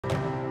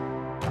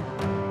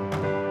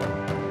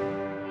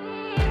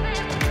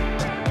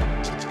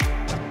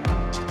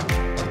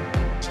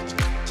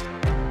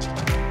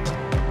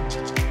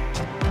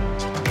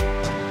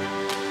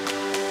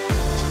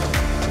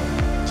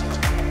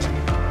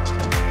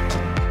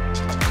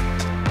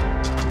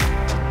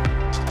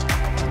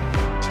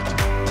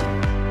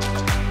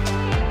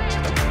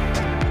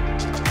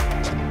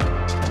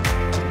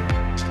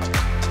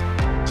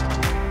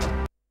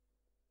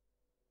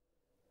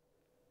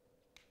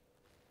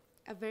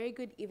very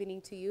good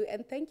evening to you,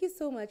 and thank you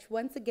so much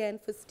once again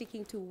for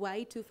sticking to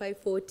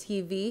Y254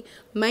 TV.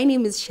 My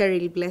name is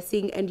Cheryl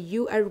Blessing, and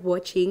you are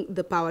watching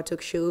The Power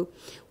Talk Show.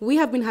 We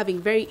have been having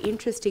very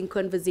interesting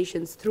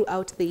conversations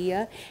throughout the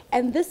year,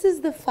 and this is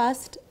the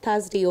first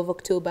Thursday of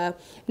October.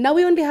 Now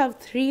we only have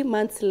 3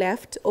 months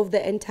left of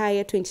the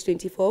entire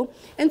 2024,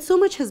 and so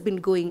much has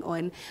been going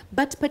on,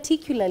 but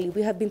particularly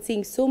we have been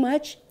seeing so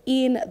much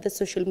in the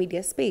social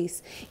media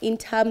space in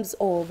terms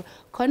of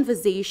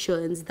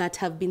conversations that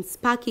have been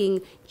sparking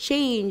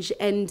change,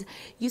 and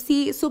you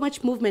see so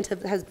much movement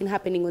has been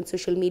happening on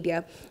social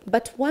media.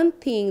 But one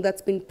thing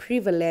that's been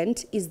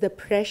prevalent is the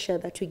pressure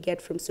that we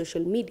get from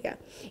social media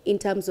in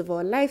terms of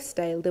our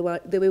lifestyle, the way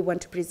we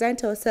want to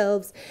present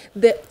ourselves,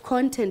 the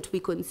content we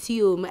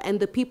consume, and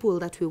the people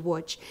that we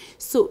watch.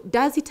 So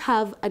does it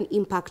have an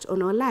impact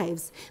on our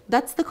lives?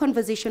 That's the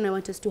conversation I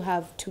want us to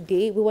have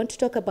today. We want to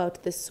talk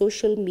about the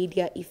social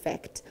media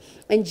effect.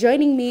 And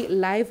joining me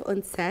live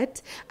on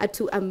set are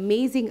two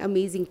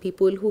amazing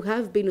people who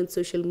have been on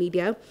social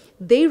media.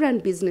 They run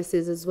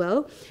businesses as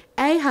well.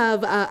 I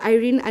have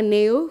Irene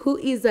Aneo, who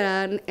is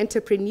an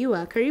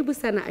entrepreneur. Karibu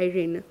sana,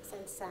 Irene.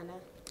 Sana.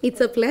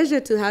 It's a pleasure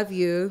to have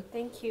you.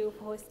 Thank you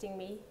for hosting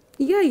me.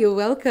 Yeah, you're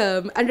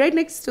welcome. And right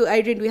next to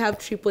Irene, we have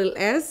Triple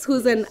S,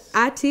 who's an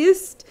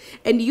artist,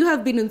 and you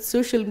have been on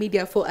social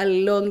media for a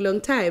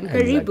long time.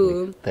 Exactly.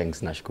 Karibu.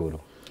 Thanks, Nashkuru.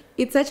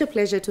 It's such a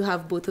pleasure to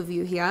have both of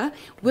you here.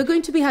 We're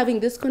going to be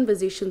having this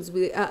conversation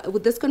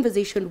with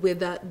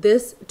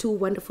these two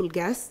wonderful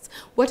guests.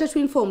 What are to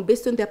inform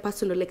based on their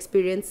personal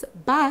experience,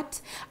 but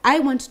I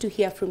want to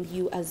hear from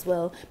you as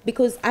well,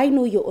 because I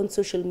know you're on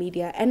social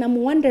media, and I'm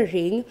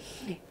wondering,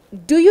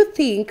 do you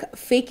think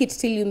fake it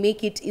till you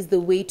make it is the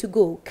way to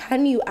go?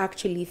 Can you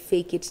actually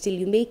fake it till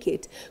you make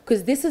it?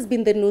 Because this has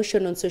been the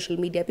notion on social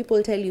media.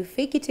 People tell you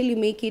fake it till you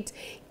make it.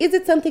 Is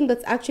it something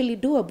that's actually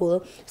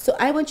doable? So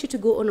I want you to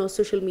go on our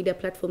social media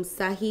platform,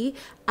 Sahi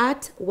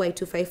at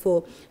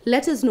Y254.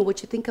 Let us know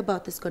what you think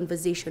about this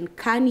conversation.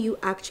 Can you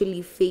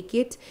actually fake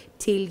it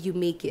till you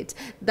make it?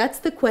 That's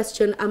the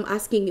question I'm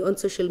asking you on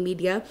social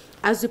media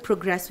as we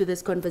progress with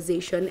this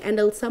conversation. And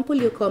I'll sample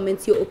your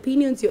comments, your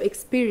opinions, your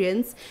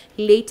experience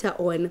later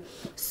on.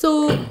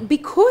 So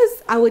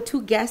because our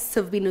two guests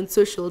have been on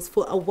socials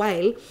for a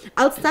while,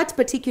 I'll start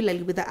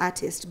particularly with the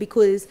artist,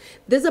 because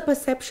there's a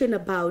perception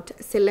about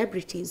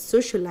celebrities,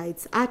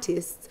 socialites,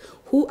 artists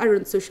who are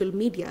on social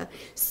media.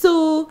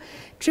 So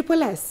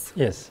Triple S,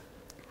 Yes.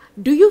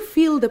 do you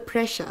feel the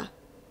pressure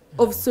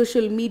of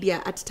social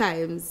media at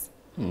times?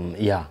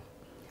 Yeah.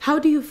 How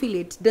do you feel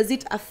it? Does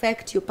it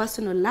affect your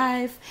personal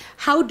life?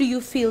 How do you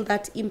feel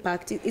that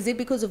impact? Is it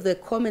because of the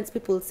comments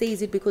people say?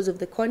 Is it because of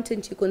the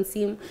content you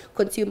consume?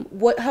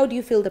 How do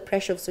you feel the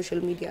pressure of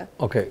social media?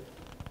 Okay.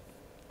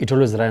 It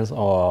always runs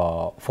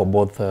for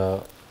both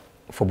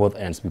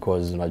ends,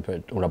 because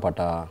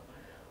unapata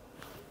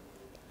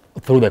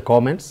through the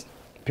comments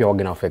pia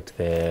can affect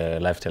the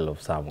lifestyle of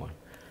someone.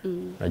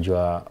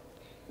 Najua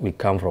we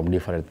come from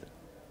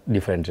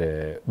different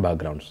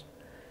backgrounds.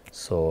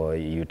 So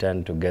you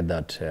tend to get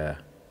that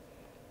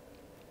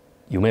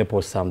you may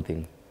post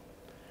something,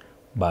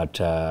 but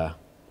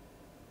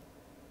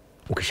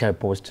ukisha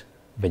post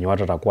venye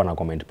watu watakuwa na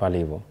comment pale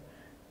hivyo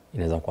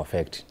inaweza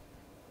kuaffect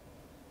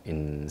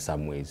in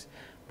some ways,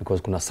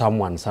 because kuna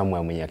someone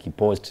somewhere mwenye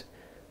akipost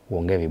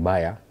uongee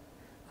vibaya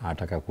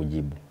anataka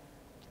kujibu,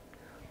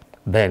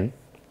 then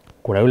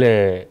kuna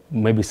yule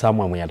maybe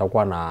someone mwenye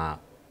atakuwa na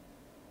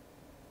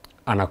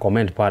ana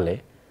comment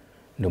pale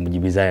ndio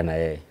mjibizae na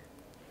yeye.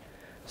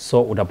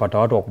 So utapata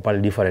watu wako pale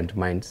different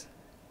minds,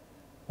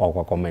 wako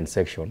kwa comment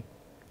section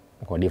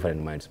wako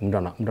different minds. Mtu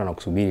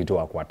anakusubiri tu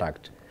akuattack.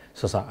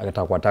 Sasa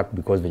atakuattack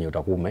because venye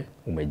utakuwa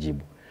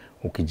umejibu.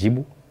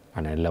 Ukijibu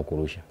anaendelea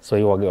kurusha. So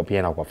hiyo pia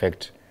ina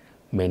affect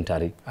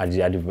mentally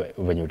hadi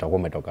venye utakuwa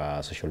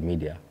umetoka social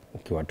media.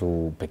 Ukiwa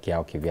tu peke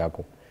yako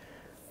kivyako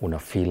una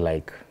feel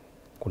like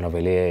kuna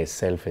vile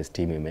self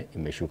esteem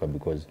imeshuka,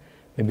 because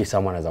maybe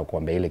someone anaweza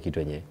kuambia ile kitu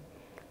yenye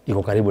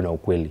iko karibu na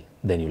ukweli,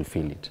 then you'll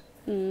feel it.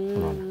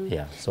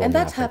 Yeah, so and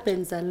that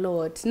happens a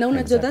lot. Na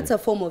unajua that's a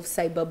form of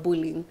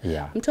cyberbullying.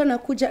 Yeah. Mtu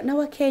anakuja na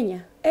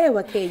Wakenya.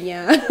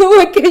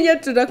 Wakenya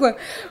tunakuwa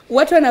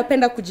watu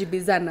wanapenda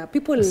kujibizana.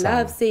 People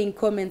love saying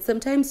comments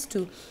sometimes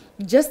to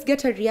just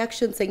get a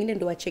reaction, sengine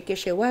ndo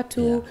wachekeshe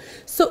watu. Yeah.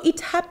 So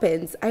it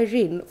happens,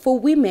 Irene, for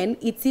women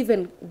it's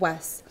even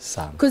worse.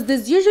 Some. Because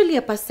there's usually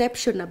a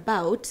perception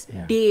about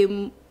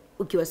them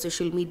ukiwa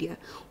social media.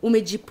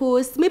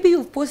 Umejipost, maybe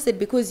you've posted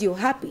because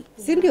you're happy,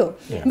 si ndio?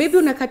 Yeah. Maybe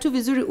unakatu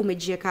vizuri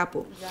umejieka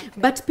hapo.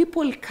 Exactly. But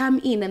people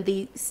come in and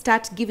they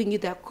start giving you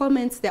their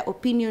comments, their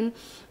opinion.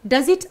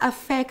 Does it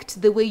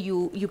affect the way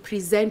you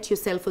present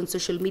yourself on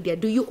social media?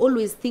 Do you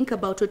always think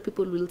about what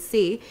people will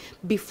say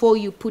before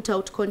you put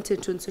out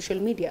content on social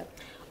media?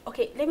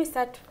 Okay, let me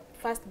start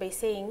first by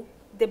saying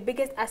the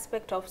biggest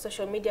aspect of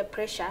social media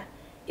pressure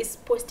is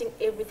posting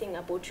everything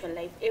about your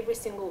life. Every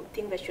single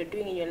thing that you're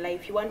doing in your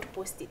life, you want to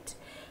post it.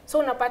 So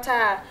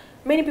unapata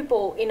many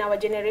people in our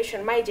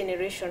generation, my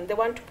generation, they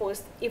want to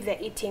post if they're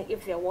eating,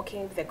 if they're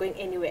walking, if they're going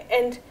anywhere.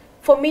 And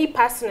for me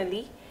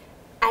personally,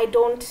 I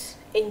don't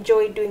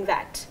enjoy doing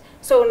that.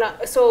 So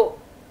so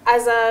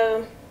as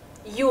a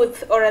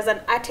youth or as an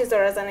artist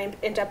or as an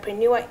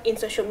entrepreneur in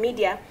social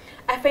media,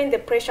 I find the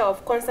pressure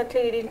of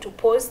constantly needing to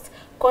post,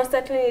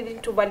 constantly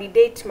needing to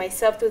validate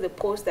myself through the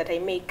posts that I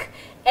make.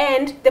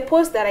 And the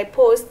posts that I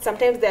post,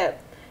 sometimes they're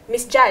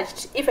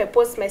misjudged. If I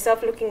post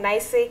myself looking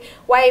nice, say,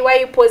 why are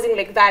you posing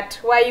like that?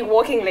 Why are you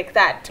walking like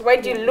that? Why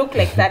do you look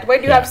like that? Why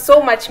do you have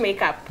so much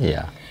makeup?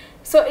 Yeah.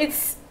 So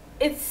it's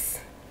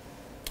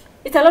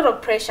a lot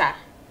of pressure.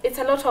 It's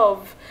a lot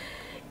of,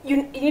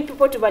 you need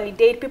people to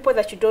validate, people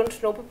that you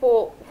don't know,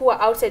 people who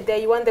are outside there,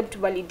 you want them to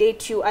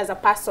validate you as a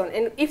person.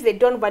 And if they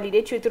don't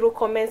validate you through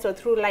comments or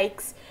through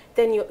likes,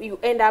 then you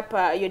end up,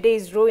 your day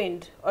is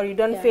ruined, or you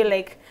don't feel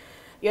like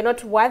you're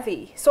not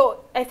worthy.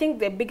 So I think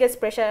the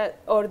biggest pressure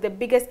or the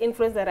biggest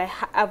influence that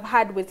I've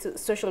had with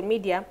social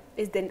media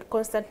is the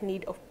constant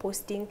need of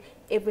posting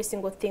every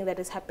single thing that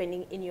is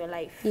happening in your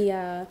life.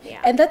 Yeah.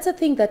 And that's a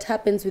thing that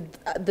happens with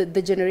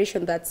the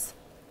generation that's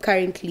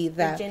currently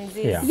there. Gen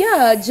Z.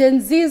 Yeah,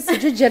 Gen Z's,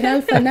 Gen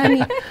Alpha,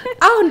 Nani.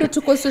 I ndo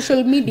tuko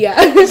social media.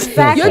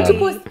 Exactly. You have to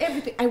post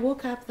everything. I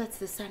woke up, that's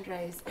the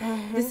sunrise.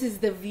 This is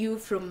the view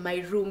from my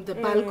room, the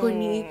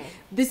balcony.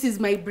 This is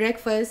my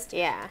breakfast.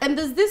 Yeah. And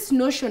there's this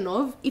notion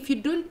of if you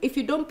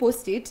don't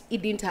post it,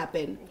 it didn't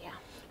happen. Yeah.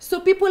 So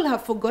people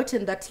have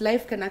forgotten that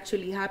life can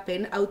actually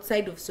happen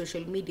outside of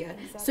social media.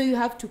 Exactly. So you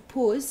have to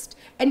post,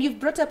 and you've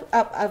brought up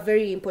a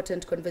very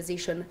important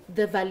conversation,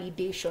 the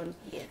validation.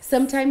 Yes.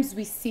 Sometimes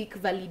we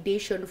seek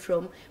validation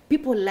from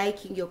people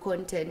liking your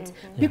content,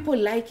 people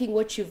liking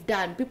what you've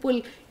done, people,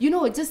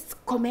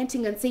 just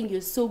commenting and saying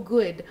you're so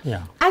good.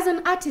 Yeah. As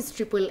an artist,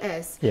 Triple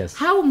S, Yes.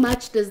 how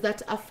much does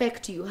that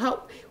affect you?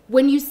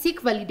 When you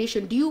seek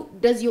validation,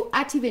 does your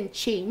art even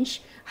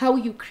change how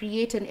you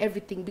create and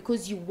everything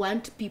because you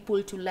want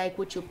people to like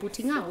what you're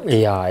putting out?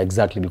 Yeah,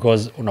 exactly.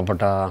 Because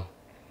unapata,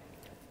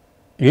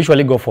 you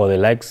usually go for the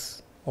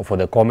likes or for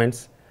the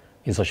comments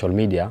in social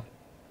media.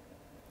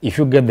 If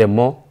you get them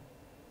more,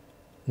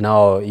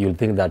 now you'll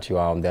think that you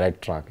are on the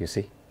right track, you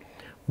see.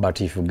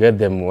 But if you get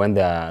them when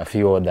they are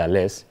few or they are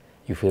less,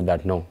 you feel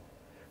that no,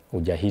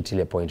 hujahit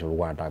ile point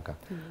ulikuwa unataka.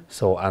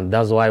 So, and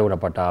that's why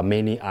unapata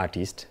many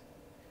artists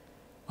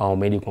or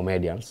many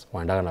comedians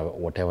wanataka na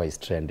whatever is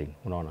trending,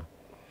 unaona.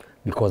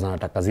 Because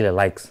anataka zile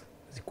likes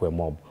zikuwe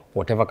mob,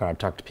 whatever can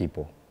attract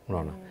people,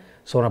 unaona.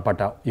 So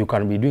unapata you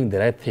can be doing the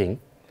right thing,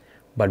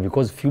 but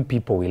because few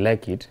people will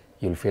like it,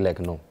 you'll feel like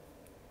no,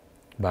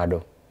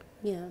 bado.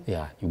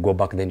 Yeah, you go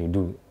back, then you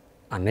do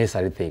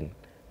unnecessary thing.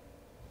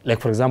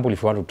 Like for example,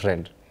 if you want to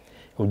trend,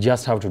 you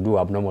just have to do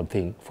abnormal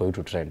thing for you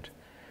to trend.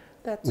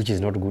 Which is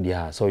not good.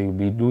 Yeah, so you'll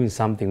be doing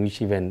something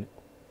which even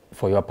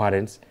for your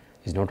parents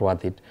is not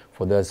worth it,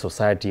 for the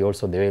society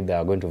also the way they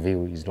are going to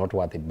view is not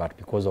worth it, but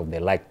because of the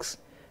likes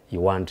you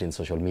want in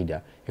social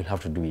media, you'll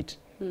have to do it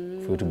for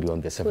you to be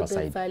on the safer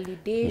side.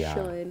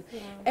 Validation.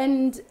 Yeah.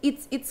 And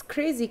it's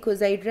crazy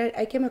because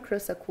I came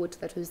across a quote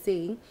that was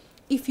saying,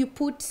 if you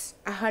put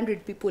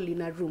 100 people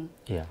in a room,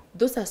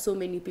 those are so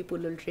many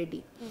people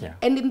already.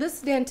 And in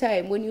this day and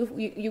time, when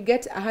you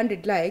get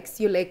 100 likes,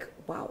 you're like,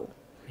 wow,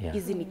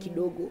 hizi ni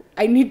kidogo.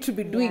 I need to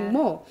be doing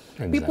more.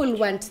 Exactly. People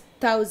want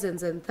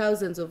thousands and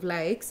thousands of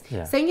likes.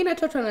 Saa ingine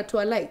watu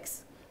wanatoa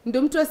likes.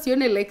 Ndio mtu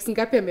asione likes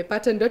ngapi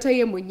amepata, ndio hata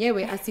yeye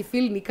mwenyewe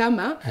asifeel ni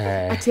kama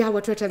ati hawa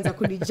watu wataanza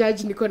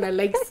kunijudge niko na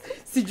likes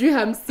sijui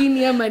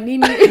 50 ama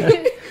nini.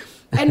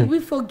 And we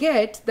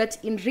forget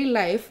that in real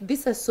life,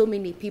 these are so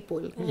many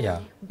people.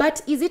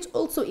 But is it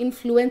also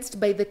influenced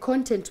by the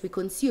content we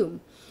consume?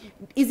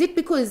 Is it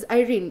because,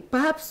 Irene,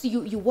 perhaps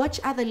you watch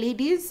other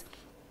ladies,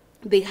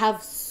 they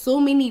have so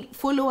many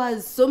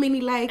followers, so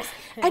many likes,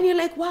 and you're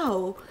like,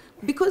 wow,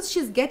 because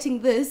she's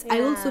getting this,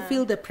 I also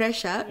feel the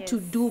pressure to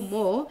do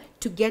more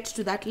to get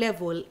to that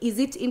level. Is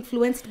it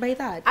influenced by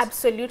that?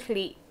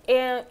 Absolutely.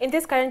 In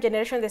this current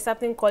generation, there's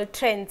something called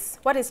trends.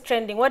 What is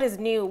trending? What is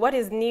new? What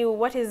is new?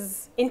 What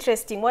is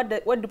interesting? What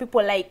do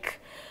people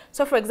like?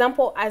 So, for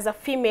example, as a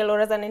female or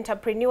as an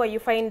entrepreneur, you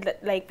find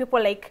that like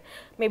people like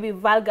maybe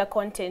vulgar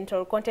content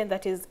or content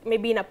that is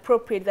maybe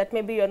inappropriate, that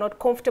maybe you're not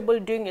comfortable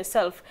doing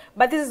yourself.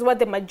 But this is what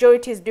the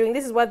majority is doing.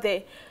 This is what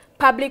the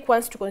public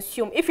wants to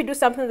consume. If you do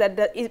something that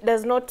it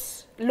does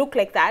not look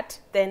like that,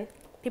 then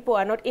people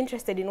are not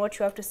interested in what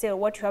you have to say or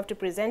what you have to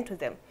present to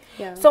them.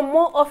 So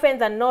more often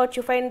than not,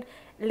 you find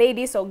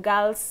ladies or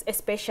girls,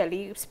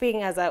 especially,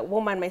 speaking as a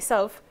woman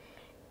myself,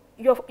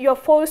 you're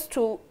forced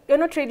to, you're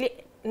not really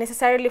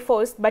necessarily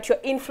forced, but you're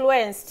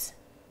influenced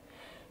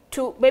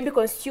to maybe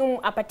consume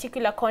a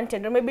particular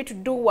content or maybe to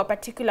do a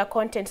particular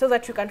content so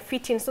that you can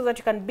fit in, so that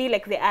you can be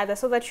like the other,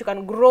 so that you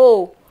can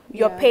grow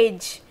your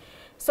page.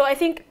 So I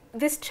think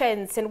these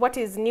trends and what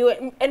is new,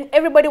 and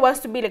everybody wants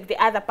to be like the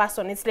other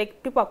person. It's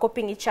like people are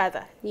copying each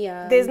other.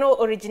 There's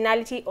no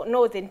originality or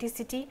no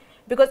authenticity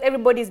because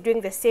everybody is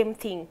doing the same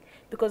thing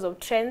because of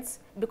trends,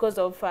 because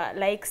of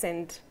likes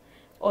and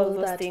all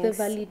those that, things.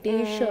 the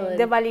validation.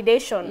 The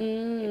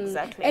validation,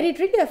 exactly. And it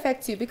really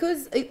affects you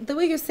because the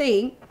way you're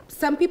saying,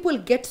 some people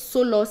get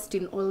so lost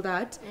in all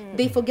that,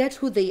 they forget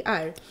who they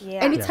are.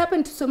 Yeah. And it's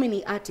happened to so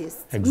many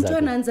artists. Exactly. Mtu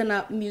anaanza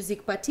na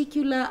music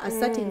particular, a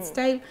certain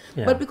style,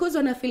 but because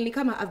wanafeel ni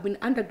kama I've been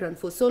underground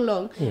for so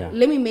long,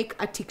 let me make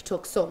a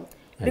TikTok song.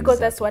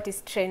 Because that's what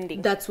is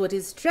trending. That's what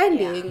is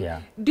trending.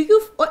 Yeah. Do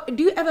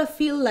you ever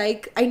feel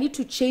like I need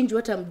to change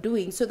what I'm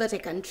doing so that I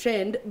can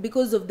trend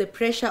because of the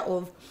pressure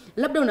of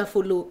labda una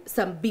follow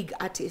some big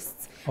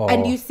artists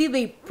and you see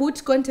they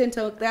put content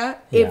out there,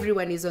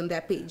 everyone is on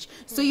their page.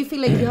 So you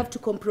feel like you have to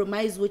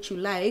compromise what you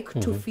like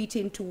to fit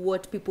into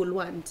what people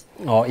want.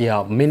 Oh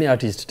yeah, many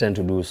artists tend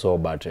to do so,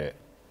 but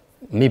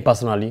me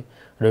personally,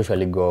 I don't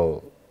usually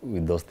go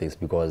with those things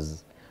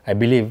because I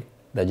believe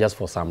they're just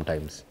for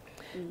sometimes.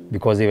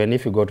 Because even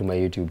if you go to my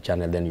YouTube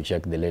channel, then you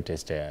check the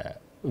latest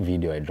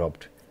video I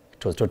dropped,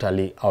 it was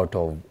totally out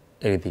of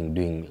anything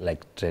doing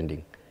like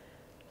trending.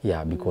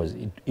 Yeah, because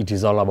it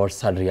is all about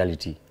sad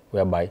reality,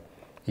 whereby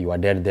you are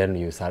dead, then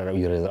you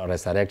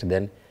resurrect,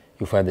 then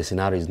you find the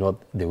scenario is not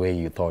the way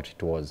you thought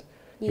it was.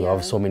 You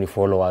have so many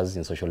followers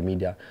in social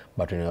media,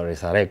 but when you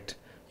resurrect,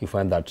 you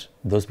find that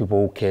those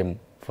people who came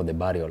for the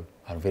burial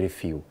are very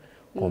few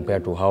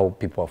compared to how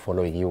people are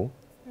following you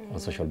on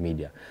social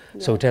media.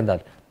 So tend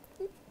that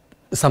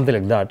something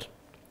like that,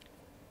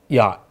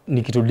 yeah,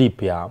 ni kitu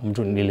deep, yeah,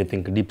 mtu nili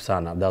think deep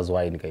sana, that's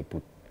why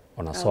nikaiput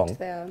on a song,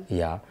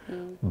 yeah,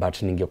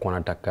 but ningekuwa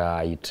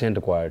nataka i-trend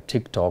kwa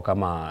TikTok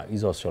ama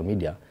hizo social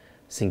media,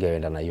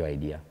 singeenda na hiyo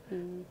idea,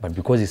 but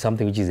because it's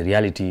something which is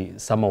reality,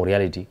 somehow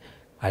reality,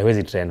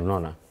 haiwezi trend,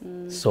 unaona,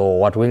 so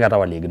watu wengi hata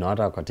wali-ignore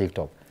hata kwa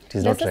TikTok.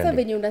 Na sasa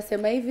venye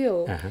unasema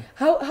hivyo,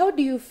 how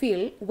do you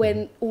feel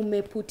when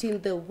put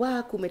in the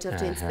work,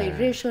 umetafuta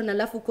inspiration,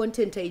 alafu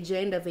content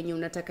haijaenda venye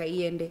unataka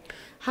iende?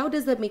 How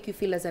does that make you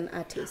feel as an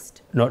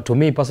artist? No, to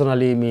me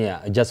personally,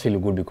 I just feel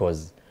good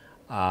because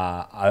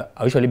I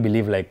usually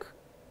believe like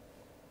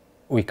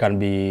we can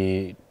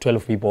be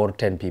 12 people or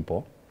 10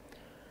 people.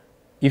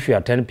 If you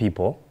are 10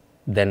 people,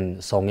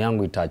 then song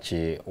yangu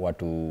itachi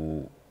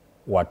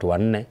watu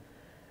wanne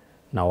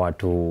na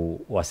watu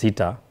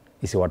wasita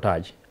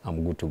isiwataji,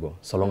 I'm good to go.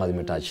 So long as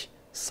you touch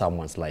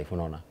someone's life,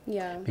 unaona?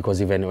 Yeah.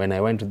 Because even when I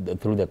went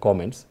through the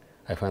comments,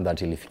 I found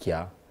that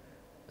ilifikia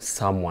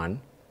someone,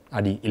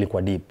 hadi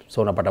ilikuwa deep.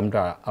 So unapata mtu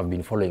I've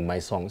been following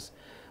my songs,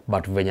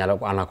 but venye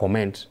ana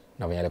comment,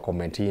 na venye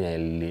comment hii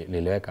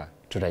niliweka,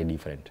 totally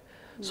different.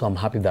 So I'm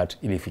happy that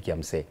ilifikia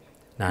mse.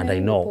 And I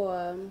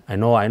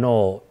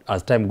know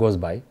as time goes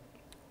by,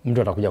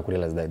 mtu atakuja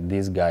kurealize that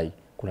this guy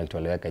kuna kitu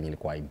aliweka yenye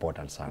ilikuwa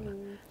important sana.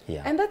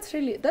 Yeah. And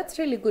that's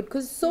really good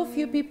because so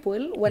few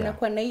people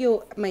wanakuwa na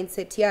hiyo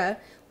mindset ya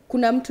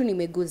kuna mtu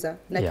nimeguza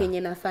na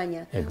kenye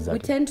nafanya. Exactly. We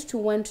tend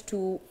to want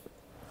to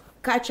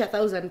catch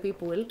 1,000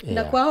 people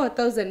na kwa hao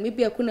 1,000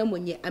 maybe hakuna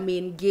mwenye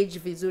engage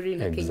vizuri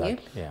na kenye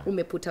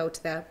umeput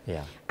out there.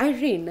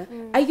 Irene,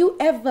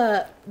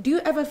 do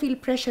you ever feel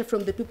pressure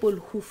from the people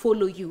who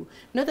follow you,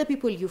 not the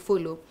people you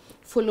follow,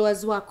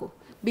 followers wako?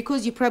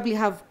 Because you probably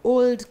have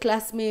old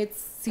classmates,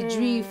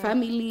 sijui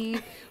family,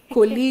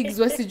 colleagues,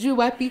 wasijui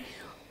wapi.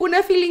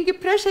 Una feeling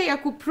pressure ya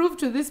ku prove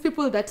to these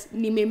people that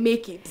nime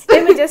make it.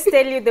 Let me just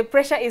tell you, the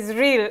pressure is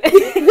real.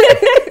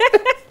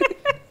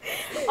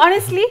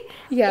 Honestly,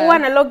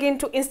 when I log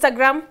into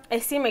Instagram, I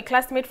see my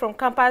classmate from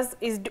campus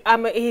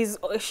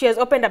she has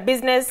opened a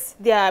business.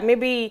 They are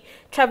maybe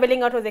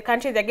traveling out of the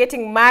country. They're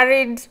getting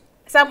married.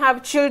 Some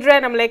have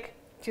children. I'm like,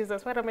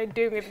 Jesus, what am I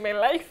doing with my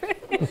life?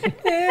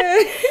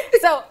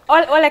 So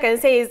all I can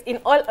say is, in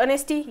all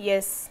honesty,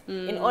 yes.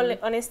 In all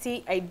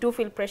honesty, I do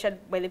feel pressured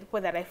by the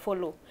people that I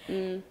follow.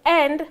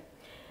 And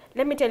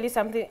let me tell you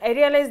something. I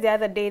realized the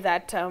other day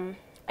that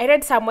I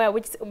read somewhere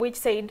which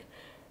said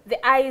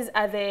the eyes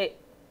are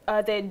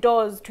the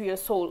doors to your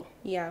soul.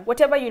 Yeah.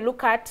 Whatever you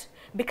look at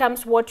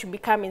becomes what you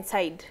become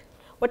inside.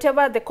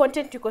 Whatever the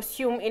content you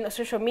consume in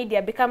social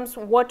media becomes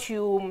what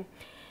you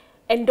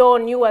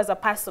endorse you as a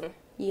person.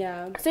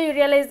 Yeah. So you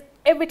realize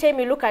every time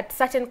you look at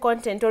certain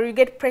content or you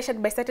get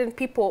pressured by certain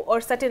people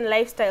or certain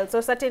lifestyles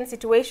or certain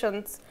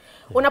situations,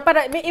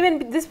 unapata,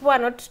 even these people are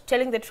not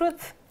telling the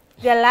truth.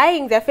 They're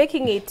lying, they're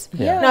faking it.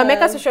 Now make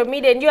a social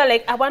media and you're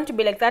like, I want to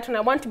be like that one,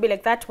 I want to be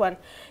like that one.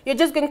 You're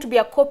just going to be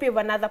a copy of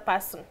another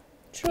person.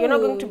 True. You're not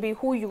going to be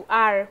who you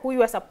are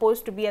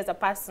supposed to be as a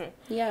person.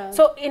 Yeah.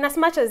 So in as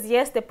much as,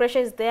 yes, the pressure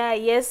is there,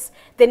 yes,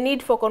 the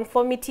need for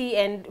conformity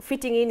and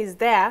fitting in is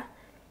there,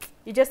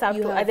 you just have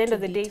to, at the end of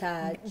the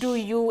day, do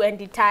you and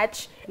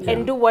detach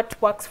and do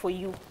what works for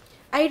you.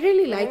 I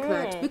really like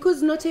that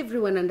because not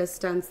everyone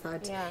understands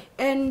that. Yeah.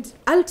 And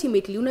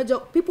ultimately,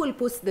 people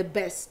post the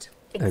best.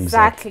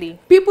 Exactly.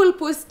 People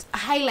post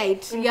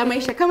highlight ya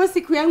maisha. Kama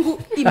siku yangu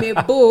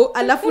imebo,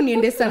 alafu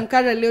niende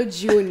Sankara leo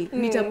jioni,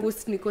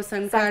 nitapost niko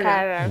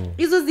Sankara.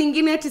 Hizo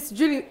zingine ati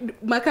sijui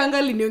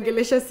makanga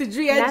liniongelesha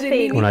sijui aje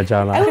nini.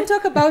 I will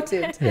talk about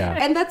it.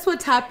 And that's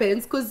what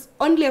happens because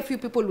only a few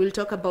people will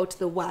talk about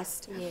the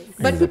worst. Yes.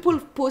 But people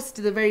post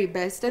the very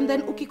best and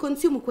then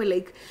ukiconsume ukwe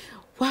like,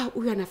 wow,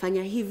 huyu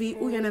anafanya hivi,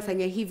 huyu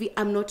anafanya hivi,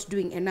 I'm not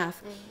doing enough.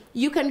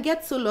 You can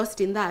get so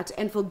lost in that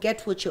and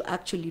forget what you're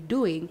actually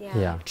doing.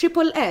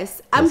 Triple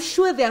S, I'm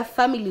sure there are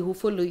family who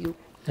follow you.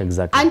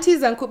 Exactly.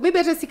 Aunties, uncle, maybe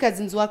hata si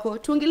cousins wako,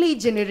 tuongelee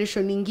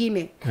generation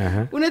nyingine.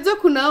 Unajua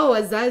kuna hao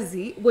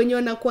wazazi wenye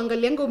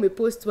wanakuangalianga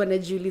umepost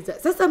wanajiuliza,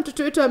 sasa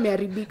mtoto wetu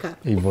ameharibika.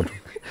 Hivyo tu.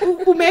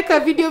 Umeka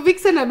video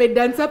vixen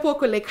amedance hapo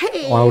uko like,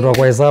 hey. Wanatoka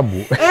kwa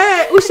hesabu.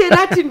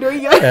 Usherati ndio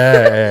hiyo.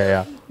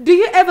 Do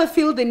you ever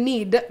feel the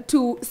need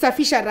to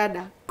safisha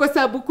rada? Kwa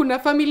sababu kuna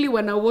family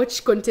wana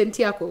watch content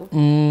yako?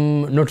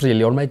 Not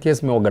really. On my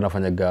case, me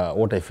nafanyaga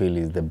what I feel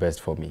is the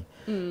best for me.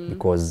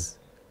 Because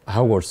I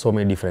have got so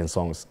many different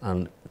songs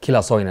and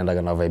kila song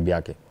inaendaga na vibe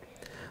yake.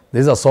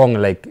 There's a song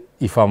like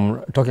if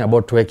I'm talking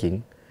about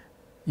twerking,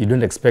 you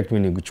don't expect me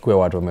nichukue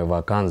watu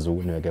wamevaa kanzu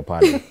niweke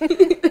pale.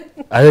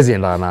 Hawezi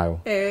enda nayo.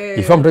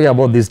 If I'm talking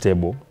about this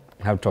table,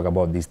 I have to talk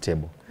about this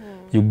table.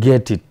 You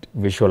get it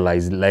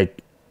visualized like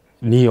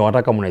niyo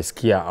hata kama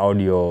unaisikia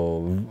audio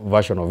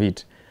version of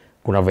it,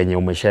 kuna venye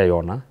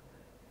umeshaiona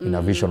in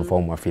a vision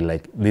form. I feel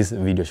like this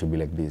video should be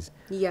like this.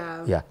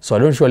 Yeah. So I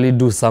don't usually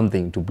do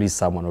something to please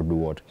someone or do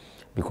what,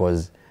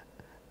 because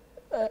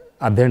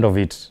at the end of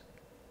it,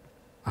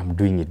 I'm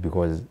doing it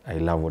because I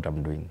love what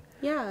I'm doing.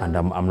 And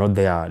I'm not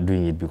there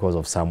doing it because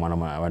of someone.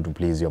 I want to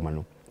please your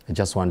manu. I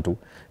just want to.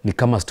 Ni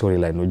kama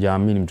storyline. Unajua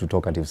mimi ni mtu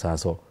talkative sana,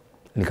 so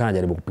nikana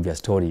jaribu kupiga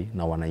story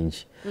na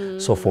wananchi.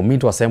 So for me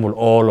to assemble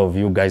all of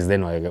you guys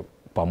then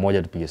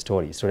pamoja tupige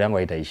story yangu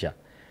haitaisha.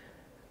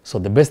 So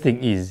the best thing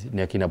is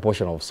ni akina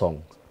portion of song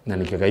na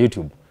nikiweka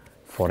YouTube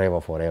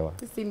forever.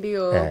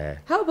 Sindio.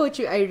 How about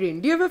you,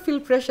 Irene? Do you ever feel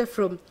pressure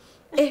from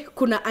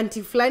kuna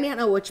auntie flani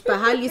ana watch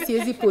pahali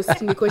siwezi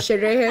post niko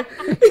sherehe?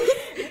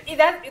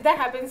 That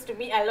happens to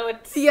me a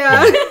lot.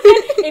 Yeah.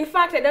 In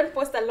fact, I don't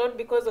post a lot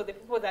because of the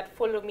people that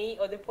follow me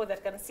or the people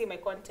that can see my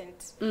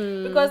content.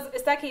 Because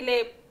staki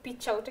ile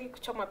picha, utaki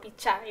kuchoma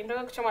picha,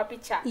 kuchoma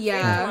picha.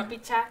 Yeah.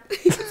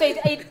 So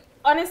it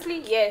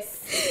honestly, yes.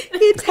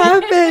 It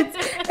happens.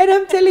 And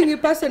I'm telling you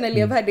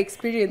personally, I've had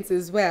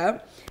experiences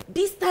where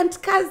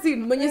distant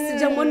cousin, mwenye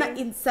sijamwona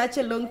in such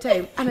a long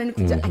time,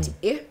 ananikuja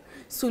ati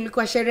so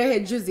ulikuwa sherehe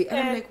juzi, and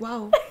I'm like,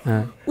 wow,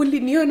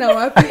 uliniona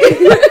wapi?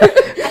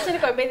 Actually,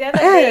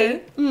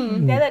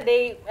 the other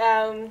day,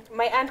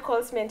 my aunt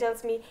calls me and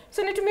tells me,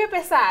 so nitumie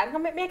pesa?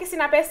 Mimi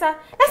sina pesa.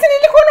 Nasi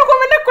nilikuwa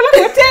nakwenda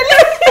kula hoteli.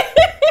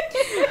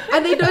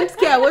 And they don't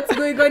care what's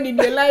going on in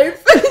your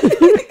life.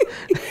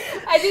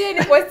 I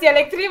didn't post here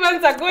like 3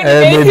 months ago.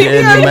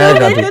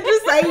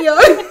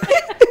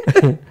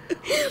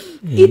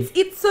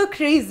 It's so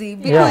crazy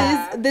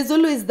because there's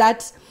always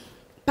that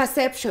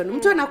perception.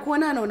 Mtu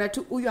anakuona anaona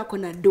tu huyu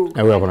akona do.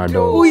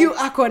 Huyu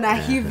akona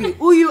hivi.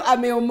 Huyu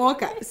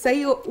ameomoka. Sasa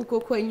hiyo uko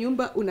kwa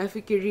nyumba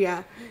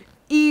unafikiria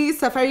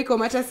safari kwa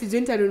mata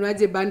sijui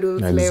anunuaje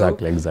bundles leo.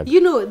 Exactly.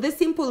 You know, the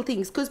simple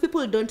things, because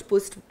people don't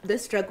post the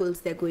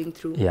struggles they're going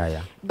through.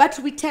 But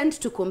we tend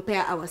to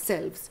compare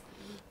ourselves.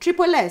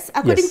 Triple S,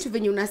 according to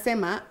venye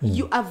unasema,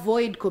 you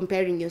avoid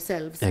comparing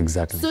yourselves.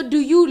 Exactly. So do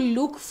you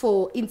look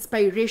for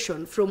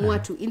inspiration from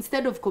watu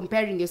instead of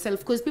comparing yourself?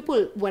 Because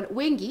people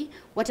wengi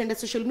watenda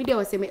social media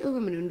waseme,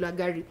 mmenunua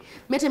gari.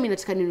 Meta mimi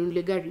nataka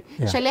ninunue gari.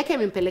 Shale yake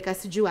amempeleka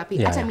sijui wapi,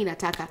 hata mimi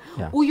nataka.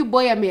 Huyu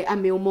boy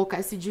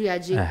ameomoka sijui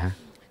aje.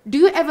 Do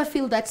you ever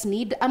feel that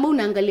need? Ama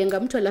unaangalianga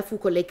mtu alafu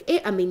uko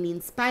like,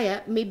 inspire,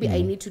 maybe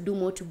I need to do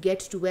more to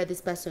get to where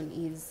this person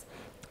is.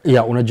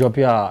 Unajua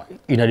pia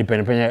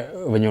inadepend penye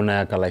venye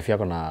unayaka life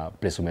yako na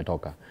place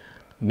umetoka.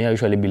 Me I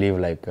usually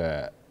believe like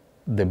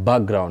the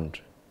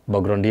background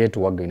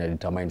yetu waga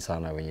inadetermine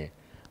sana venye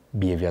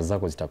behavior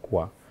zako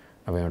zitakuwa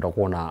na venye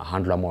utakuwa na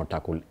handle ama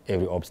tackle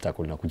every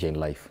obstacle inakuja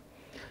in life.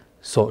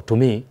 So to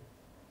me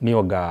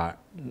waga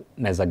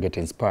naweza get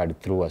inspired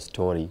through a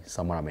story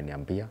someone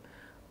ameniambia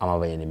ama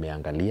venye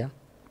nimeangalia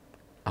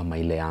ama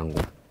ile yangu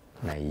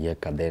na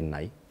iweka then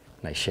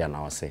na share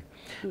na wase.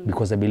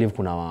 Because I believe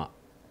kuna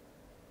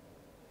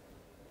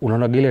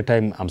unaona ile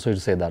time, I'm sorry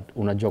to say that,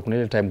 unajua kuna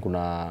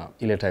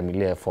ile time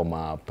ile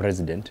former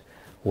president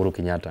Uhuru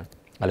Kenyatta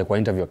alikuwa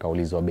interview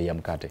akaulizwa bei ya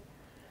mkate.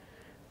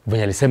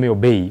 Venye alisema hiyo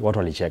bei watu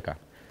walicheka.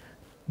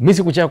 Mimi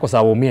sikucheka kwa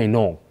sababu I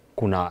know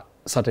kuna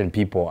certain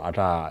people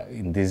hata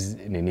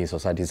in this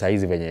society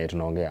saizi venye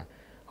tunaongea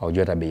haujui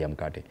hata bei ya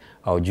mkate.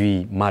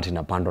 Haujui mati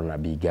inapandwa na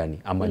bei gani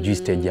ama juu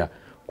stage ya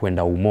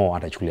kwenda umo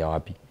atachukulia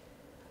wapi.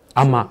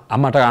 Ama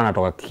hata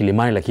anatoka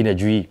Kilimani lakini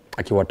ajui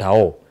akiwa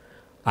Tao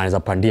anaweza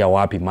pandia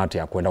wapi mate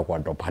ya kwenda kwa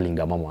drop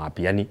halinga mama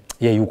wapi. Yani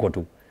yeye yuko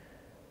tu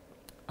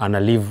ana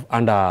live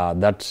under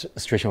that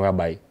situation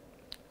whereby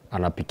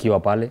anapikiwa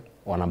pale,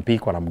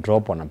 wanampika,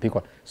 wanamdrop,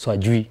 wanampika, so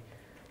ajui.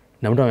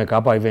 Na mtu amekaa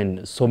hapa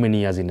even so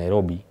many years in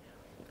Nairobi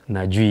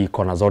na ajui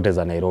kona zote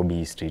za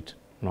Nairobi street,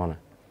 unaona.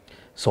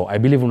 So I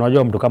believe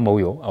unajua mtu kama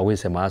huyo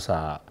hawezi sema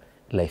hasa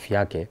life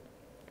yake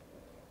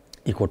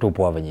iko tu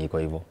poa venye iko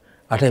hivyo.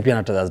 Hata pia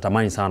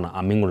natamani sana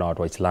amingu na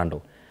watu wa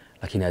Islando,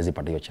 lakini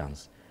hazipata hiyo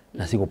chance.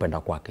 Na sikupenda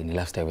kwake ni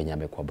lifestyle venye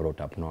amekuwa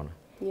brought up, unaona.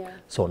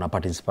 So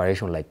napata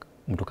inspiration like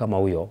mtu kama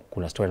huyo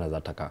kuna story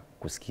naweza taka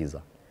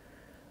kusikiza.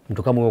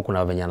 mtu kama huyo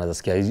kuna venye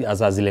anazasikia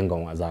hasa zile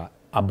ngoma za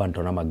urban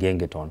tone ama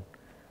gengeton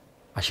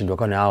ashindwa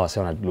kana hawa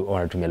sasa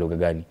wanatumia lugha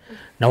gani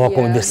na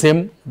wako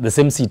the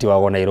same city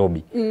wa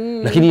Nairobi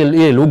lakini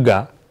ile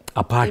lugha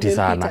apati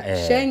sana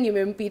Sheng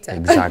imempita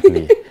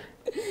exactly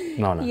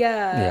naona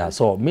yeah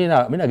so mimi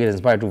na get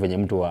inspired tu venye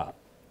mtu wa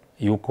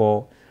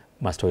yuko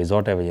mastori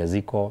zote venye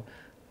ziko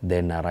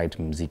then na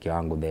write muziki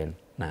wangu then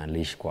na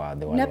unleash kwa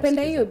the world.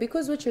 Napenda hiyo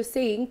because what you're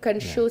saying can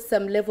show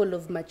some level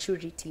of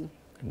maturity.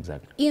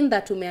 Exactly. In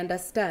that we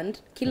understand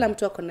kila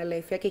mtu ako na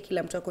life yake,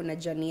 kila mtu ako na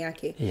journey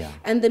yake. Yeah.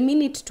 And the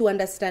minute to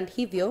understand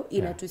hivyo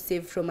to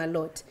save from a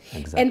lot.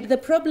 Exactly. And the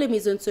problem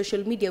is on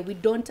social media we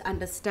don't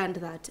understand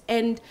that.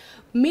 And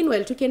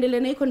meanwhile tukiendelea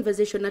na hii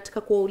conversation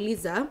nataka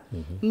kuuliza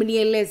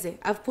mnieleze.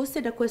 I've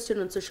posted a question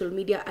on social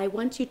media. I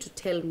want you to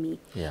tell me.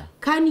 Yeah.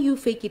 Can you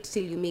fake it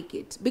till you make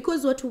it?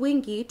 Because watu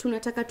wengi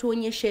tunataka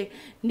tuonyeshe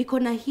niko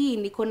na hii,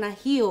 niko na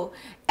hiyo.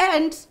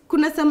 And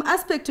kuna some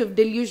aspect of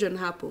delusion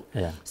hapo.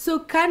 Yeah. So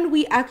can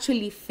we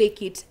actually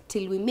fake it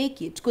till we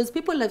make it? Because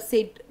people have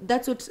said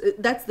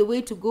that's the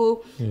way to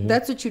go.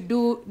 That's what you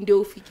do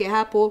ndio ufike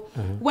hapo.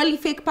 Wali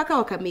fake paka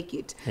waka make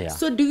it. Yeah.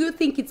 So do you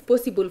think it's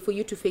possible for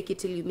you to fake it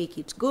till you make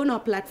it? Go on our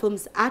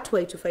platforms at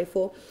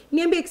Y254.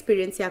 Niambie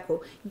experience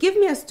yako. Give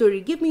me a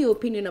story. Give me your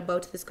opinion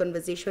about this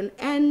conversation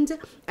and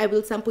I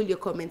will sample your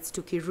comments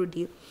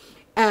tukirudi.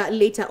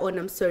 Later on,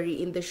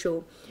 in the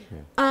show.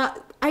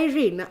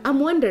 Irene, I'm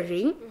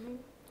wondering,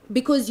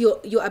 because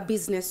you're a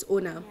business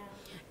owner,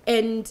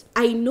 and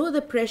I know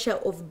the pressure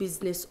of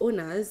business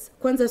owners.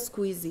 Kwanza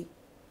siku hizi,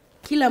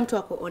 kila mtu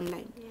ako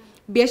online.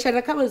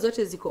 Biashara kama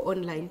zote ziko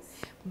online.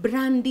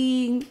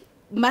 Branding,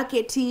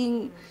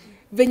 marketing,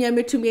 venye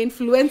ametumia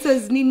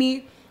influencers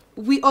nini,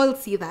 we all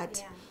see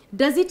that.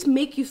 Does it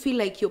make you feel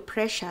like you're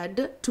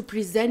pressured to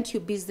present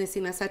your business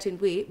in a certain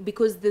way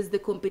because there's the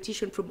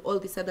competition from all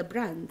these other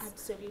brands?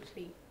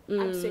 Absolutely.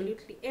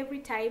 Absolutely. Every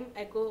time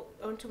I go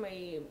onto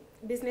my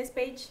business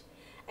page,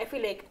 I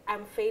feel like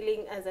I'm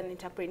failing as an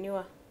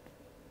entrepreneur.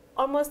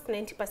 Almost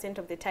 90%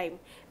 of the time.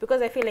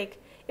 Because I feel like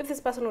if this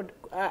person would,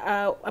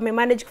 I may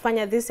manage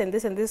kufanya this and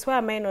this and this, why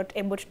am I not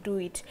able to do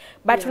it?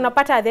 But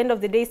unapata at the end of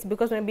the day, it's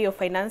because maybe of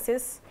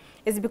finances.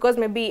 It's because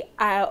maybe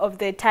of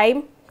the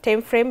time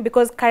frame,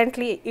 because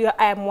currently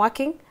I am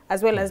working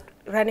as well as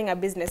running a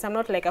business. I'm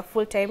not like a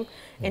full-time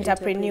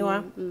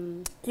entrepreneur.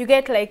 You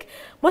get like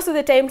most of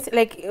the times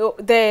like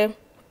the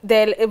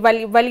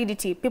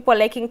validity, people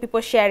liking, people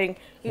sharing,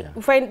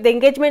 you find the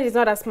engagement is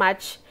not as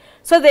much,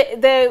 so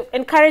the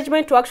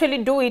encouragement to actually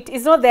do it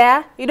is not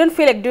there. You don't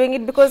feel like doing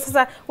it because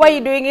why are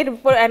you doing it?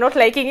 People are not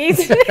liking it.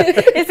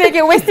 It's like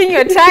you're wasting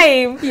your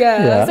time.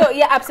 So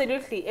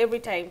absolutely, every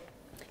time.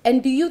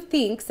 And do you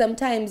think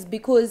sometimes,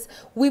 because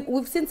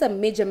we've seen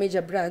some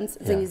major brands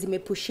zenye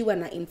zimepushiwa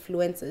na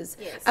influencers,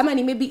 ama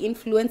ni maybe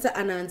influencer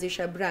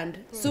anaanzisha brand,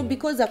 so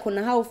because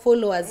akona hao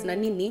followers na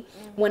nini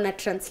wana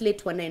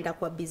translate wanaenda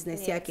kwa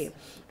business yake,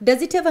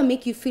 does it ever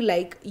make you feel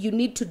like you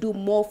need to do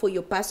more for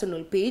your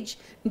personal page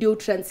ndio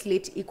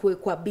translate ikue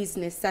kwa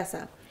business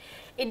sasa?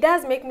 It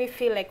does make me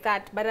feel like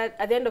that, but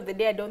at the end of the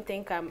day I don't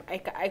think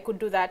I could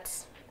do that.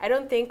 I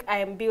don't think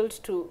I am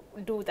built to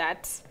do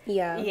that.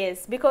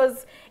 Yes,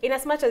 because in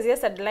as much as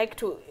yes, I'd like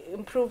to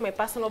improve my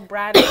personal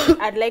brand,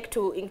 I'd like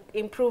to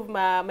improve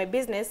my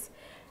business,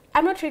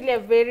 I'm not really a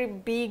very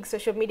big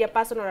social media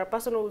person or a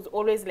person who's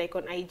always like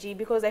on IG,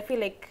 because I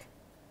feel like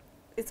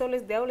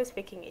they're always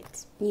faking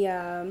it.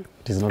 And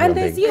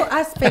there's your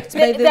aspect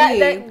by the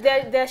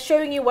way. They're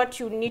showing you what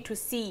you need to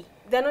see.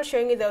 They're not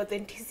showing you the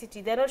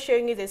authenticity. They're not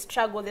showing you the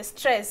struggle, the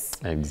stress.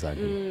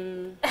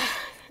 Exactly.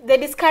 The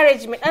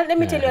discouragement. And let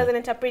me tell you, as an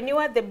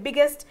entrepreneur, the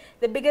biggest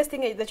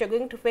thing that you're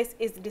going to face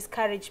is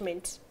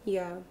discouragement.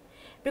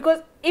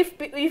 Because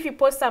if you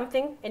post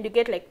something and you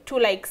get like 2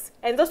 likes,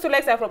 and those 2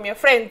 likes are from your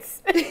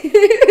friends,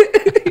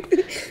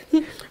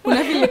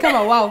 unafeel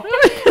kama wow.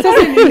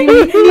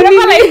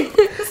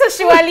 So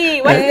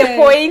surely what's the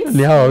point?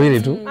 Ni hawa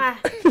wawili tu.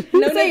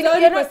 So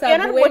you're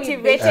not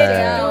motivated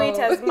to do it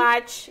as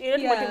much. You're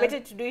not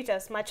motivated to do it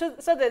as much.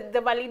 So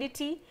the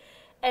validity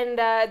and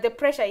the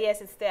pressure,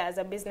 yes, it's there as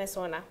a business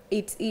owner.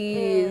 It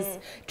is.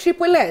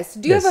 Triple S,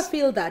 do you ever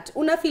feel that?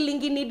 Una feeling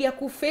need ya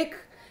kufake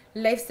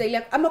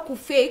lifestyle ama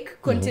kufake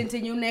content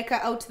yenye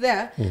unaweka out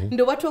there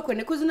ndio watu wakone,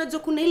 because unajua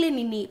kuna ile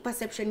nini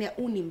perception ya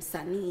uni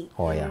msanii.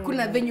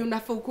 Kuna venye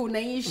unafaa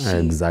unaishi.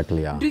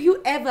 Exactly. Do you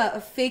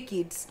ever fake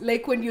it,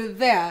 like when you're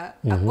there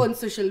on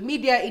social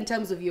media in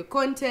terms of your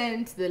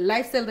content, the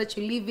lifestyle that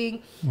you're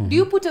living? Do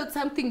you put out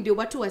something ndio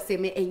watu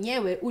waseme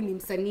enyewe uni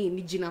msanii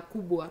ni jina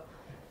kubwa?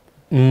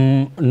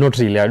 Not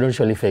really. I don't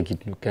usually fake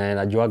it.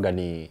 Najuaga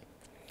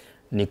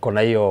niko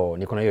na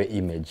hiyo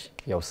image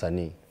ya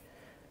usanii.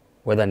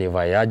 Whether ni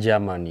vayaje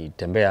ama ni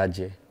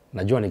tembeaje,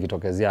 najua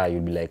nikitokezea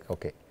you'll be like,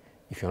 okay,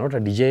 if you're not a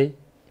DJ,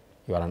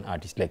 you are an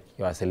artist, like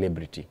you are a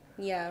celebrity.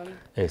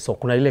 So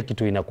kuna ile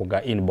kitu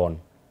inakuga inborn.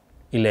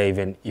 Ile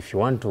even if you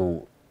want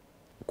to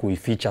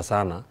kuifeature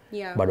sana,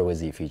 bado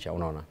huwezi ifeature,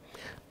 unaona.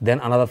 Then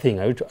another thing,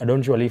 I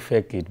don't usually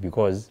fake it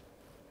because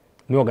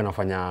mimi huwa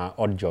nafanya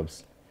odd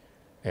jobs.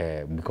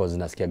 Because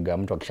nasikiaga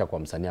mtu akisha kwa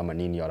msanii ama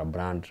nini or a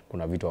brand,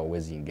 kuna vitu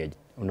hauwezi engage.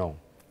 No,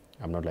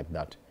 I'm not like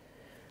that.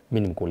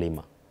 Mimi ni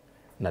mkulima,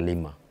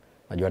 nalima.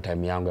 Najua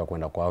time yangu ya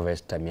kwenda kwa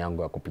harvest, time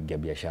yangu ya kupiga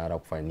biashara,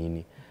 kufanya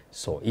nini.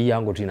 So hii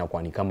yangu tu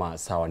inakuwa ni kama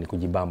sawa, ni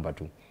kujibamba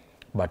tu.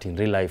 But in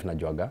real life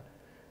najuaga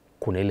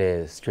kuna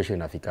ile situation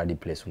inafika hadi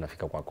place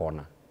unafika kwa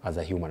kona as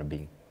a human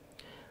being.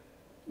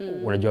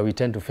 Unajua we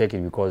tend to fake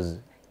it because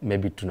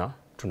maybe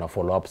tuna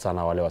follow up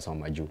sana wale wasema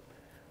majuu.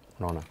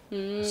 Unaona?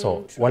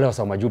 So wale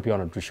wasema majuu pia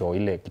wanatushow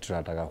ile kitu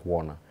tunataka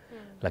kuona.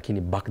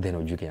 Lakini back then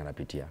hujui kenye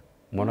anapitia.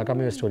 Umeona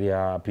kama hiyo story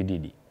ya P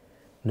Diddy?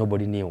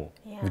 Nobody knew.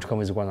 Vitu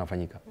kama hizo kwanza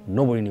zinafanyika.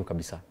 Nobody knew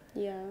kabisa.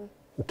 Yeah.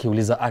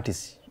 Ukiuliza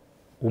artist,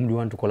 whom do you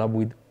want to collab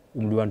with?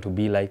 Whom do you want to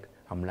be like?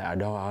 I'm like,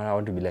 I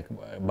want to be like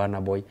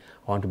Burna Boy.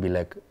 I want to be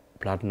like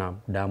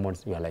Platinum,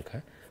 Diamonds. You are like,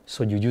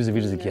 so jujuzi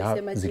vitu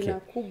ziki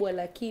kubwa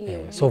lakini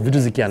so vitu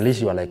ziki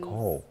unleash, you are like,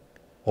 oh,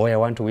 I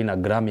want to win a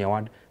Grammy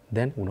award.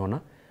 Then unaona,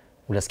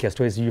 unasikia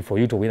stories, for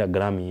you to win a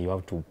Grammy you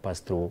have to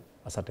pass through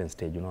a certain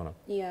stage, unaona.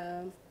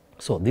 Yeah.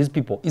 So these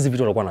people, hizi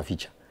vitu walikuwa na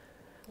feature.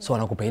 So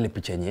wanakupa ile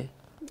picha yenye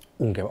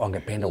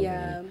ungependa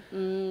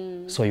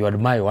uone. So you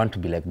admire, you want to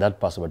be like that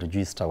person, but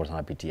hujui struggles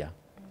anapitia.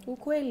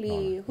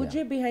 Ukweli,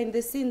 hujui behind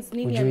the scenes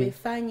nini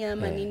amefanya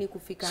ama nini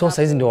kufika so hapo.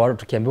 Saizi ndio watu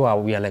tukiambiwa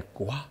we are like,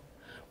 wow,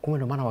 kumbe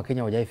ndio maana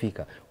Wakenya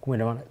hawajaifika. Kumbe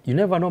ndio maana you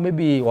never know,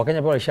 maybe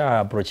Wakenya pia walisha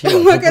approachiwa.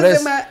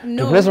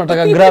 To place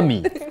unataka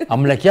Grammy.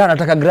 I'm like, yeah,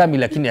 nataka Grammy,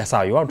 lakini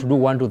sawa, you want to do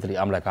 1 2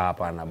 3. I'm like,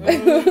 hapana.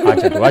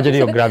 Acha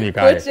hiyo Grammy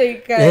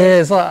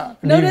kae. So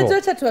na unajua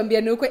acha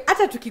tuambie ni ukweli,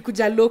 hata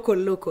tukikuja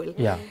local.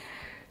 Yeah.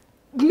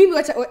 Mimi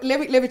wacha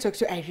let me talk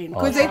to Irene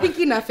because I think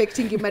ina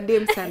affecting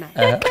madem sana.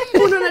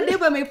 Unaona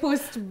deba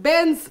amepost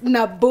Benz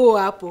na Bo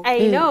hapo.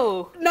 I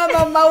know. Na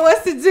mama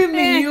wasijui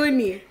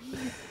milioni.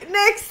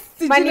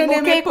 Next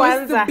Manibuke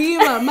kwanza.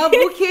 Bima,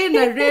 mabuke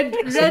na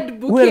red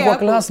buke. Wewe kwa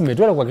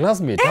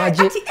classmate,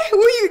 aje.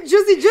 Huyu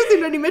juzi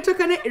ndo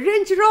nimetoka na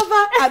Range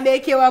Rover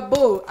amewekewa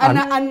Bo.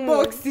 Ana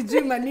unbox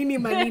sijui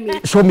manini.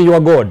 Show me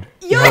your God.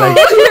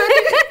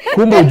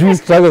 Kumbe ujui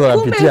struggles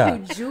anapitia.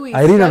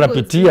 Irene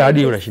anapitia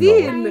hadi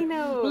unashindwa.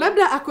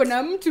 Labda ako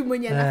na mtu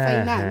mwenye ana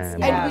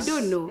finance and we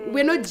don't know.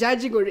 We're not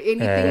judging or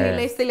anything.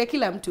 Ni lifestyle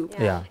kila mtu.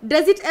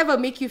 Does it ever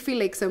make you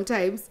feel like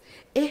sometimes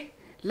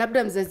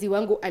labda mzazi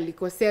wangu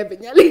alikosea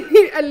venye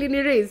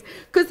alini raise?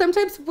 Because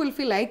sometimes people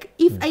feel like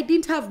if I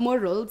didn't have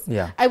morals,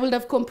 I would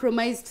have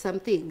compromised some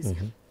things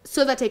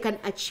so that I can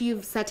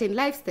achieve certain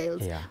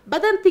lifestyles.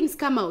 But then things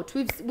come out.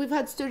 We've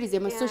had stories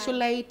ya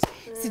socialite,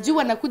 sijui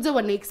wanakuja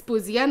wana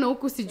exposeana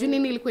huku sijui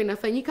nini ilikuwa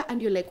inafanyika,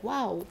 and you're like,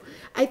 wow,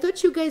 I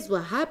thought you guys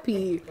were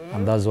happy.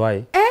 And that's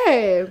why.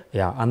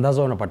 And that's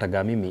why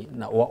unapataga mimi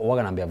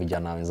waga naambia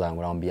vijana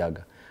wenzangu,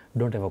 naambiaga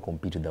don't ever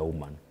compete with the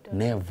woman.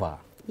 Never.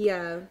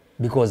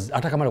 Because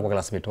hata kama alikuwa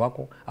classmate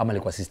wako ama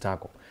alikuwa sister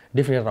yako,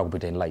 definitely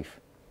atakupita in life.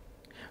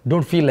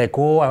 Don't feel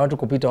like, I want to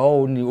compete,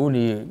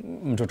 ni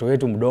mtoto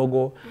wetu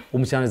mdogo,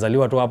 msichana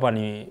zaliwa tu hapa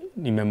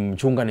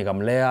nimemchunga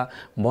nikamlea,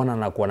 mbona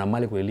anakuwa na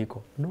mali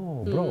kuliko? No,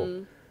 bro.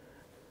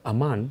 A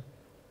man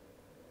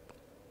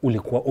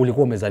ulikuwa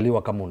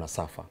umezaliwa kama una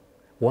suffer.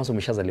 Once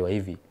umeshazaliwa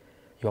hivi,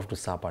 you have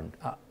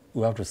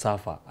to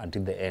suffer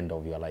until the end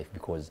of your life,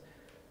 because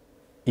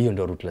hiyo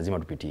ndio route lazima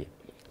tupitie.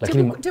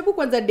 Lakini tebu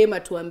kwanza Dema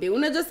tuambie.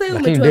 Unajua sasa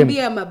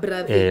umetuambia ma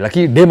brother.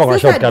 Lakini Dema kuna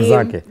shortcuts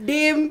zake.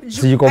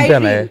 So you compare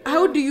na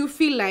how do you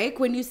feel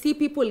like when you see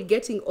people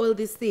getting all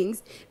these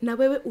things na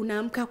wewe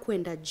unaamka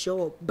kwenda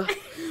job?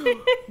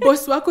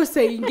 Boss wako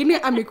saa nyingine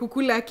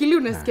amekukula akili,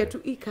 unasikia tu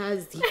hii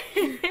kazi.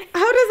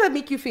 How does that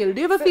make you feel?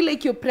 Do you ever feel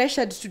like you're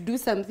pressured to do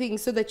something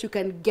so that you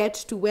can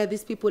get to where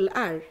these people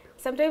are?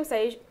 Sometimes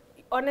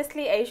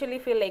honestly I usually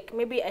feel like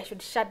maybe I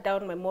should shut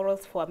down my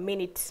morals for a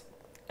minute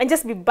and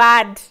just be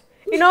bad.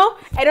 You know,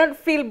 I don't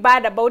feel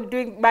bad about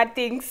doing bad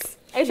things.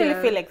 I usually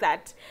feel like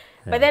that.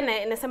 But then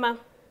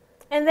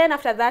and then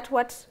after that,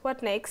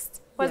 what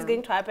next? What's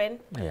going to happen?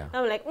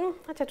 I'm like,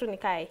 acha tu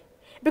nikae.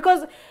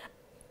 Because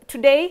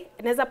today,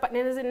 neza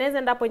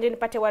enda hapo nje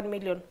nipate 1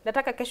 million.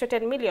 Nataka kesho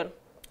 10 million.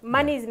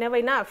 Money is never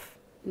enough.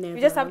 You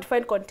just have to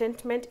find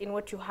contentment in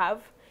what you have,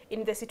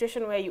 in the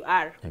situation where you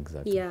are.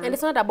 Exactly. And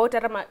it's not about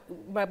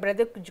my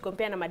brother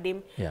kujicompare na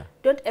madem.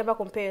 Don't ever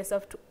compare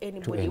yourself to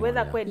anybody,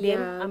 whether kwa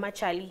dem ama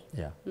chali.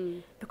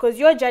 Because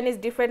your journey is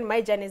different,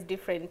 my journey is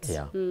different.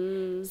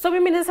 So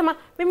mimi nasema,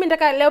 mimi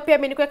nataka leo pia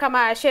mimi nikuwe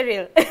kama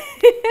Cheryl.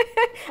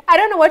 I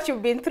don't know what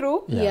you've been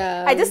through.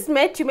 I just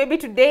met you maybe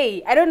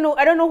today. I don't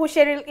know who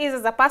Cheryl is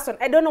as a person.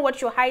 I don't know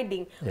what you're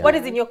hiding. What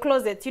is in your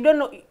closet? You don't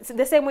know, it's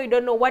the same way you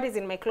don't know what is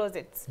in my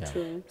closet.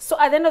 True. So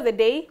at the end of the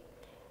day,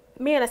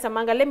 me and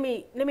Asamanga, let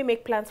me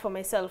make plans for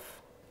myself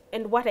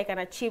and what I can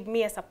achieve,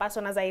 me as a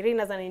person, as Irene,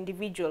 as an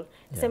individual.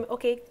 Say,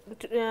 okay,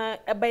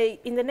 by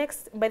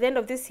the end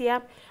of this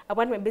year, I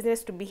want my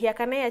business to be here.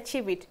 Can I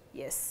achieve it?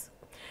 Yes.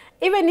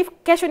 Even if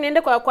kesho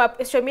niende kwa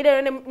social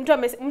media,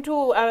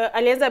 mtu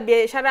alianza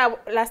biashara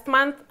last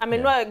month,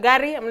 amenunua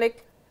gari, I'm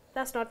like,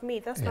 that's not me,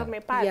 that's not my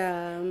path.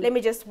 Let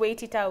me just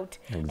wait it out.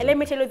 And let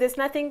me tell you, there's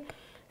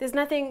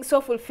nothing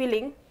so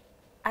fulfilling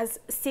as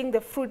seeing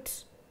the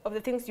fruit of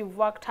the things you've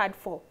worked hard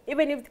for,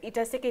 even if it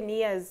has taken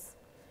years,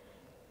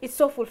 it's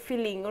so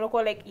fulfilling.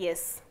 Unakuwa like,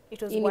 yes,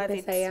 it was Ini worth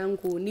pesa it.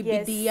 yangu, ni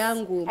Yes, bidii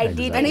yangu. I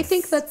did And I it.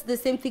 think that's the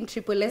same thing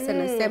Triple S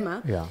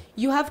anasema. Yeah.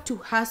 You have to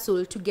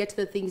hustle to get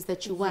the things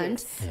that you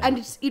want. Yeah. And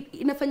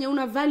inafanya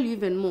una value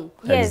even more.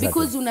 Yes.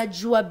 Because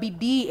unajua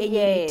bidii and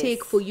Yes. you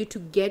take for you to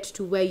get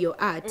to where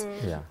you're at.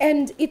 Yeah.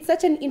 And it's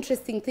such an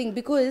interesting thing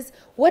because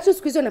watu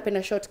siku hizi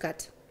wanapenda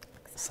shortcut.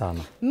 Sana.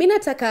 Mimi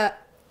nataka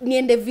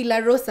niende Villa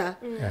Rosa.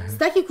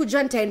 Sitaki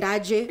kujua nitaenda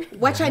aje.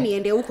 Wacha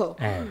niende huko.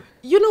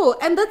 You know,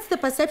 and that's the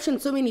perception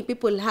so many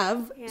people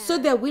have. Yeah. So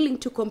they're willing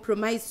to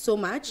compromise so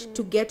much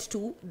to get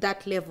to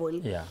that level.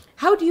 Yeah.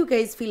 How do you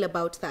guys feel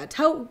about that?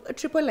 How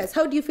Triple S,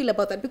 how do you feel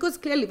about that? Because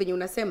clearly venye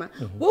unasema,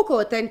 wako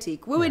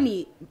authentic. Wewe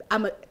ni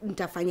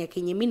nitafanya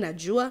kenye mimi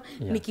najua,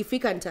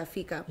 nikifika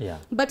nitafika. Yeah.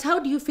 But how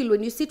do you feel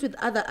when you sit with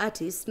other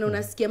artists na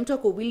unasikia mtu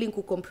ako willing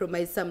to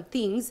compromise some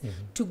things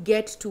to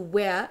get to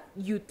where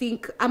you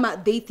think ama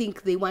they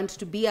think they want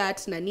to be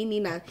at na nini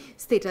na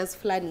status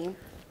flani?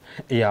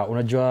 Yeah,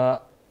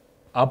 unajua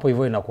hapo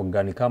hivyo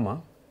inakuwa ni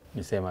kama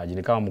nisema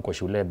ni kama mko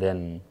shule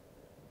then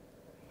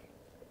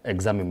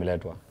exam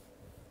imeletwa.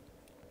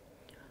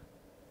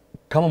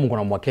 Kama mko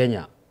na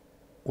Mkenya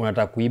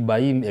unataka kuiba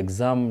hii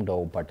exam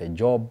ndo upate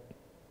job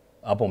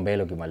hapo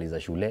mbele ukimaliza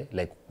shule,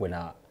 like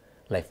kuna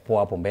life poa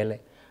hapo mbele,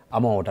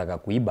 ama unataka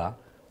kuiba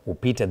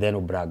upite then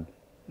ubrag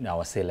na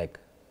wase like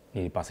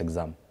nilipass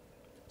exam.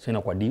 So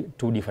inakuwa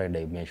two different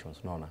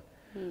dimensions, unaona?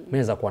 Mimi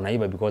naweza kuwa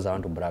naiba because I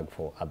want to brag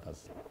for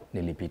others.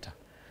 Nilipita.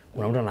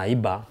 Kuna mtu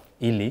anaiba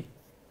ili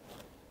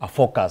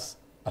afocus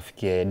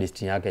afikie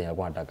destiny yake yenye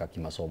alikuwa anataka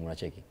kimasomo, na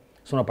cheki.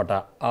 So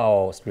unapata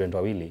hao student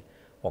wawili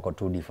wako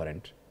two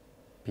different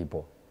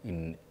people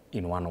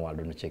in one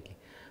world, unacheki.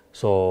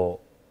 So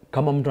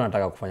kama mtu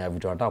anataka kufanya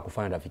vitu anataka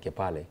kufanya afike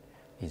pale,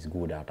 is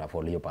good,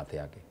 atafollow hiyo path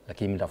yake.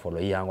 Lakini mimi nitafollow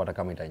hii yangu hata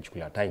kama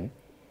itanichukulia time,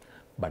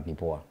 but ni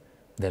poa.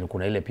 Then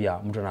kuna ile pia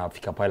mtu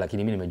anafika pale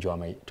lakini mimi nimejua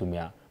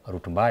ametumia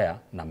route mbaya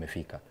na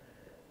amefika.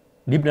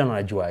 Deep down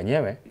anajua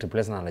yenyewe, Triple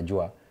S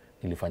anajua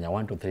nilifanya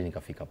 1 2 3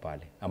 nikafika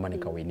pale ama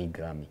nikawini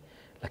Grammy.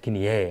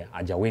 Lakini yeye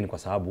hajawin kwa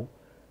sababu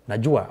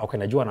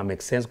najua na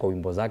make sense kwa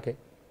wimbo zake.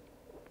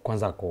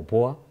 Kwanza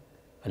akopoa,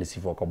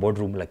 alisifiwa kwa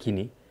boardroom,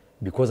 lakini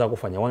because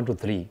hakufanya 1 2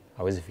 3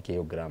 hawezi fikia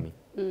hiyo Grammy.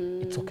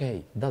 It's okay.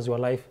 That's your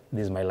life,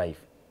 this is my life.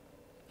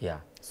 Yeah.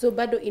 So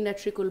bado ina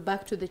trickle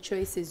back to the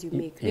choices you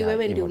make. Ni Yeah,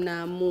 wewe ndio hivyo.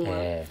 unaamua.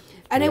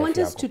 And I want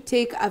us to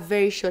take a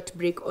very short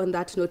break on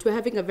that note. We're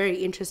having a very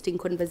interesting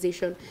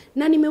conversation.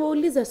 Na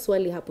nimewauliza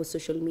swali hapo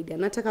social media.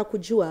 Nataka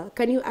kujua,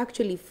 can you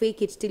actually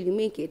fake it till you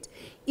make it?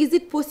 Is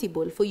it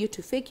possible for you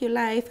to fake your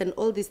life and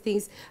all these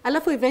things?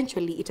 Alafu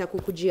eventually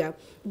itakukujia.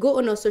 Go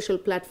on our social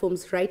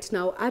platforms right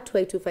now at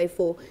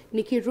Y254.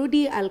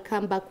 Nikirudi, I'll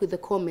come back with the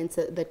comments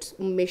that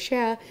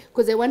mmeshare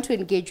because I want to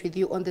engage with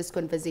you on this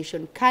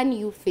conversation. Can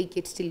you fake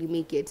it till you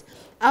make it?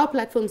 Our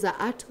platforms are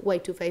at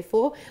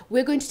Y254.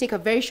 We're going to take a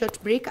very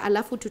short break.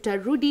 Alafu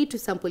tutarudi to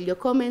sample your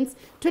comments.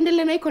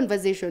 Tuendelee na hii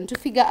conversation to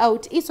figure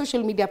out hii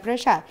social media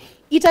pressure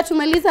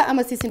itatumaliza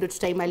ama sisi ndo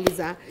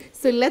tutaimaliza.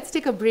 So let's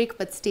take a break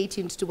but stay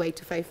tuned to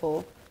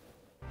Y254.